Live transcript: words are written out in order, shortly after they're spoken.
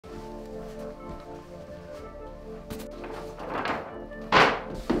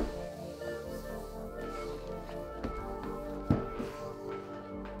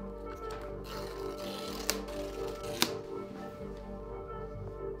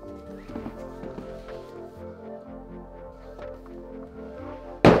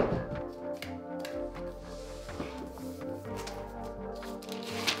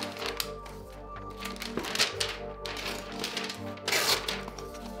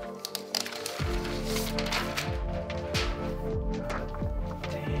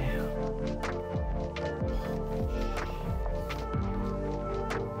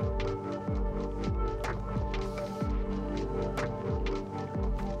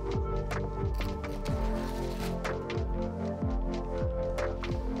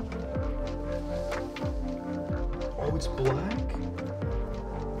it's black?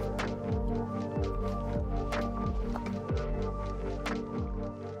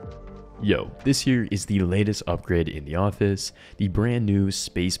 Yo, this here is the latest upgrade in the office, the brand new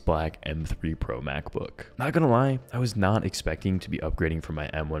Space Black M3 Pro MacBook. Not gonna lie, I was not expecting to be upgrading from my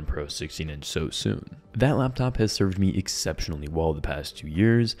M1 Pro 16-inch so soon. That laptop has served me exceptionally well the past 2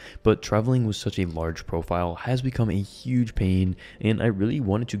 years, but traveling with such a large profile has become a huge pain, and I really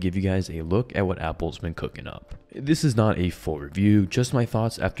wanted to give you guys a look at what Apple's been cooking up. This is not a full review, just my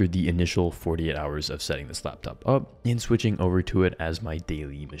thoughts after the initial 48 hours of setting this laptop up and switching over to it as my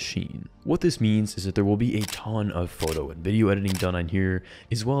daily machine. What this means is that there will be a ton of photo and video editing done on here,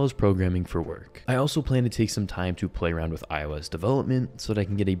 as well as programming for work. I also plan to take some time to play around with iOS development so that I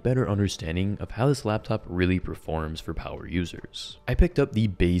can get a better understanding of how this laptop really performs for power users. I picked up the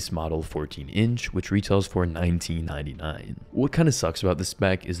base model 14-inch, which retails for $19.99. What kind of sucks about this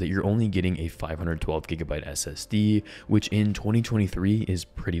spec is that you're only getting a 512GB SSD, which in 2023 is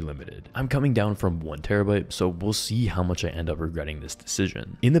pretty limited. I'm coming down from 1TB, so we'll see how much I end up regretting this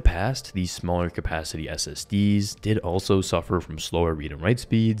decision. In the past, these smaller capacity SSDs did also suffer from slower read and write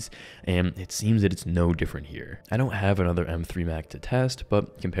speeds, and it seems that it's no different here. I don't have another M3 Mac to test,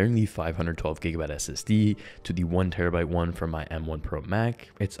 but comparing the 512GB SSD to the 1TB one from my M1 Pro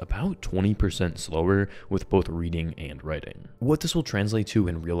Mac, it's about 20% slower with both reading and writing. What this will translate to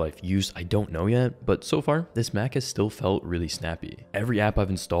in real life use, I don't know yet, but so far, this Mac has still felt really snappy. Every app I've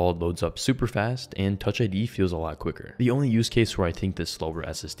installed loads up super fast, and Touch ID feels a lot quicker. The only use case where I think this slower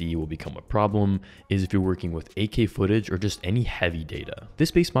SSD will become a problem is if you're working with 8K footage or just any heavy data.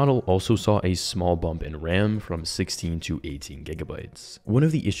 This base model also saw a small bump in RAM from 16 to 18GB. One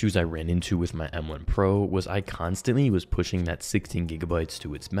of the issues I ran into with my M1 Pro was I constantly was pushing that 16GB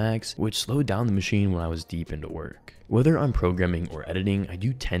to its max, which slowed down the machine when I was deep into work. Whether I'm programming or editing, I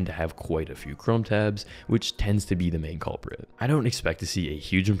do tend to have quite a few Chrome tabs, which tends to be the main culprit. I don't expect to see a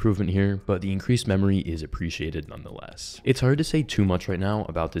huge improvement here, but the increased memory is appreciated nonetheless. It's hard to say too much right now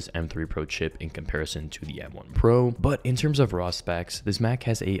about this M3 Pro chip in comparison to the M1 Pro, but in terms of raw specs, this Mac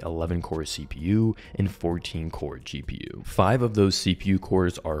has a 11-core CPU and 14-core GPU. 5 of those CPU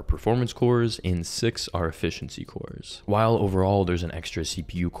cores are performance cores and 6 are efficiency cores. While overall there's an extra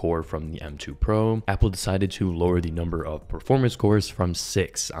CPU core from the M2 Pro, Apple decided to lower the number of performance cores from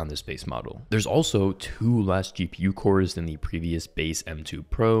 6 on this base model. There's also 2 less GPU cores than the previous base M2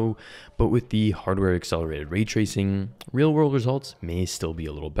 Pro, but with the hardware accelerated ray tracing, real world results may still be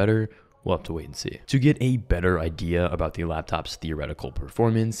a little better. We'll have to wait and see. To get a better idea about the laptop's theoretical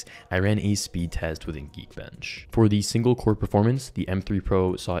performance, I ran a speed test within Geekbench. For the single core performance, the M3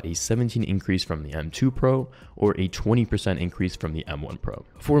 Pro saw a 17 increase from the M2 Pro, or a 20% increase from the M1 Pro.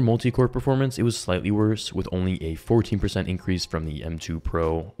 For multi-core performance, it was slightly worse, with only a 14% increase from the M2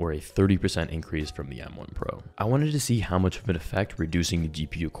 Pro, or a 30% increase from the M1 Pro. I wanted to see how much of an effect reducing the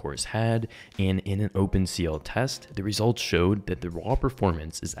GPU cores had, and in an OpenCL test, the results showed that the raw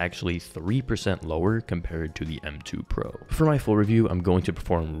performance is actually 3% lower compared to the M2 Pro. For my full review, I'm going to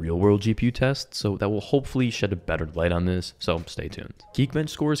perform real-world GPU tests, so that will hopefully shed a better light on this, so stay tuned. Geekbench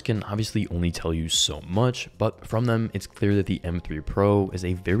scores can obviously only tell you so much, but from them, it's clear that the M3 Pro is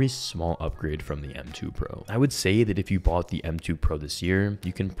a very small upgrade from the M2 Pro. I would say that if you bought the M2 Pro this year,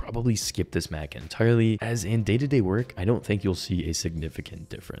 you can probably skip this Mac entirely, as in day-to-day work, I don't think you'll see a significant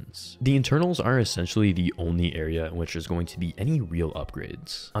difference. The internals are essentially the only area in which there's going to be any real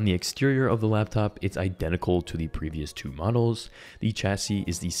upgrades. On the exterior of the laptop, it's identical to the previous 2 models. The chassis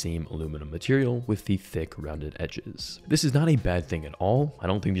is the same aluminum material with the thick rounded edges. This is not a bad thing at all. I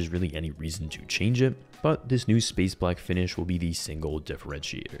don't think there's really any reason to change it, but this new space black finish will be the single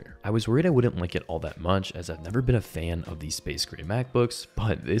differentiator. I was worried I wouldn't like it all that much, as I've never been a fan of these space gray MacBooks,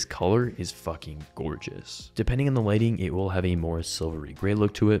 but this color is fucking gorgeous. Depending on the lighting, it will have a more silvery gray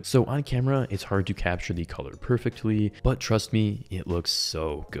look to it, so on camera, it's hard to capture the color perfectly, but trust me, it looks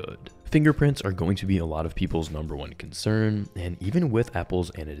so good. Fingerprints are going to be a lot of people's #1 concern, and even with Apple's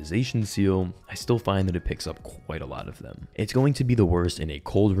anodization seal, I still find that it picks up quite a lot of them. It's going to be the worst in a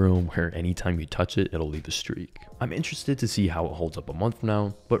cold room where anytime you touch it, it'll leave a streak. I'm interested to see how it holds up a month from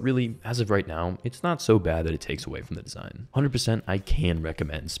now, but really, as of right now, it's not so bad that it takes away from the design. 100% I can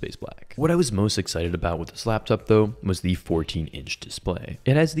recommend Space Black. What I was most excited about with this laptop though, was the 14-inch display.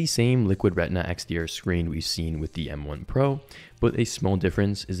 It has the same Liquid Retina XDR screen we've seen with the M1 Pro, but a small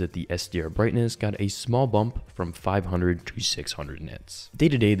difference is that the SDR brightness got a small bump from 500 to 600 nits. Day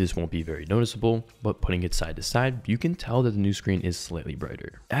to day, this won't be very noticeable, but putting it side to side, you can tell that the new screen is slightly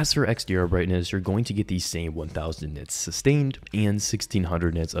brighter. As for XDR brightness, you're going to get the same 1000 nits sustained and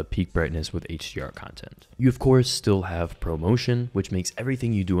 1600 nits of peak brightness with HDR content. You of course still have ProMotion, which makes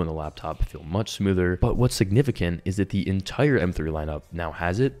everything you do on the laptop feel much smoother, but what's significant is that the entire M3 lineup now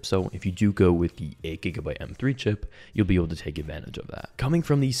has it, so if you do go with the 8GB M3 chip, you'll be able to take advantage of that. Coming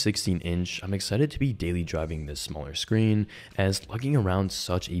from the 16-inch, I'm excited to be daily driving this smaller screen, as lugging around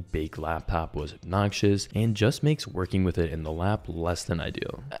such a big laptop was obnoxious and just makes working with it in the lap less than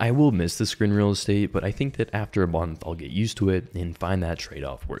ideal. I will miss the screen real estate, but I think that after a month I'll get used to it and find that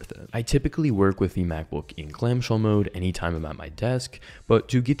trade-off worth it. I typically work with the MacBook in clamshell mode anytime I'm at my desk, but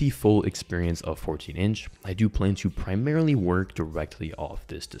to get the full experience of 14-inch, I do plan to primarily work directly off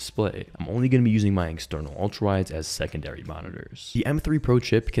this display. I'm only going to be using my external ultrawides as secondary monitors. The M3 Pro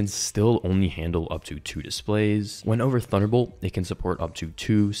chip can still only handle up to 2 displays. When over Thunderbolt, it can support up to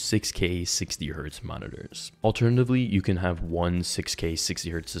 2 6K 60Hz monitors. Alternatively, you can have one 6K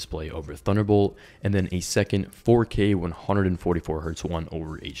 60Hz display over Thunderbolt and then a second 4K 144Hz one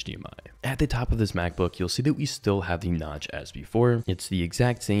over HDMI. At the top of this MacBook, you'll see that we still have the notch as before. It's the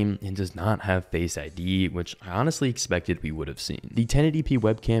exact same and does not have Face ID, which I honestly expected we would have seen. The 1080p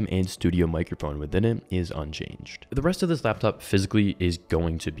webcam and studio microphone within it is unchanged. The rest of this laptop physically is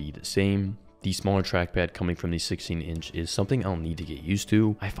going to be the same. The smaller trackpad coming from the 16-inch is something I'll need to get used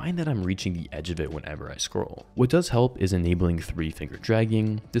to. I find that I'm reaching the edge of it whenever I scroll. What does help is enabling 3-finger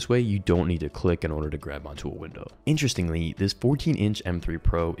dragging. This way you don't need to click in order to grab onto a window. Interestingly, this 14-inch M3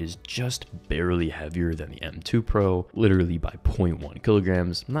 Pro is just barely heavier than the M2 Pro, literally by 0.1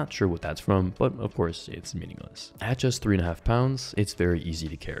 kilograms. I'm not sure what that's from, but of course it's meaningless. At just 3.5 pounds, it's very easy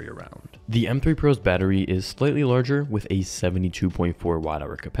to carry around. The M3 Pro's battery is slightly larger with a 72.4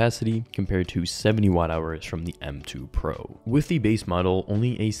 watt-hour capacity compared to 70 watt-hours from the M2 Pro. With the base model,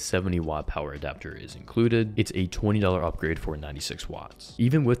 only a 70 watt power adapter is included. It's a $20 upgrade for 96 watts.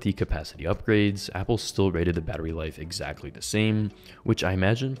 Even with the capacity upgrades, Apple still rated the battery life exactly the same, which I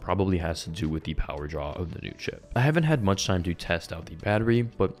imagine probably has to do with the power draw of the new chip. I haven't had much time to test out the battery,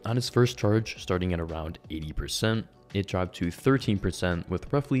 but on its first charge, starting at around 80%, it dropped to 13%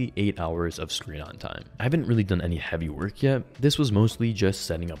 with roughly 8 hours of screen on time. I haven't really done any heavy work yet. This was mostly just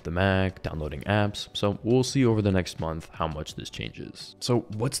setting up the Mac, downloading apps, so we'll see over the next month how much this changes. So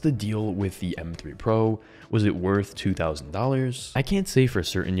what's the deal with the M3 Pro? Was it worth $2,000? I can't say for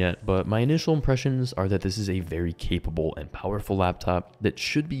certain yet, but my initial impressions are that this is a very capable and powerful laptop that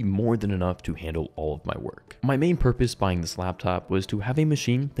should be more than enough to handle all of my work. My main purpose buying this laptop was to have a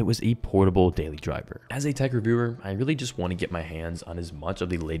machine that was a portable daily driver. As a tech reviewer, I really just want to get my hands on as much of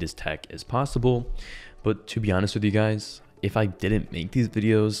the latest tech as possible, but to be honest with you guys, if I didn't make these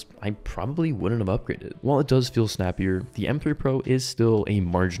videos, I probably wouldn't have upgraded. While it does feel snappier, the M3 Pro is still a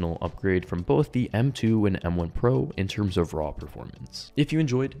marginal upgrade from both the M2 and M1 Pro in terms of raw performance. If you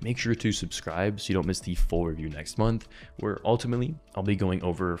enjoyed, make sure to subscribe so you don't miss the full review next month, where ultimately I'll be going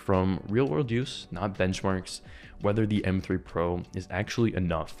over from real world use, not benchmarks, whether the M3 Pro is actually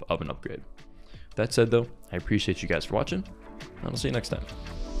enough of an upgrade. That said though, I appreciate you guys for watching, and I'll see you next time.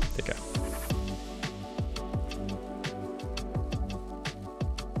 Take care.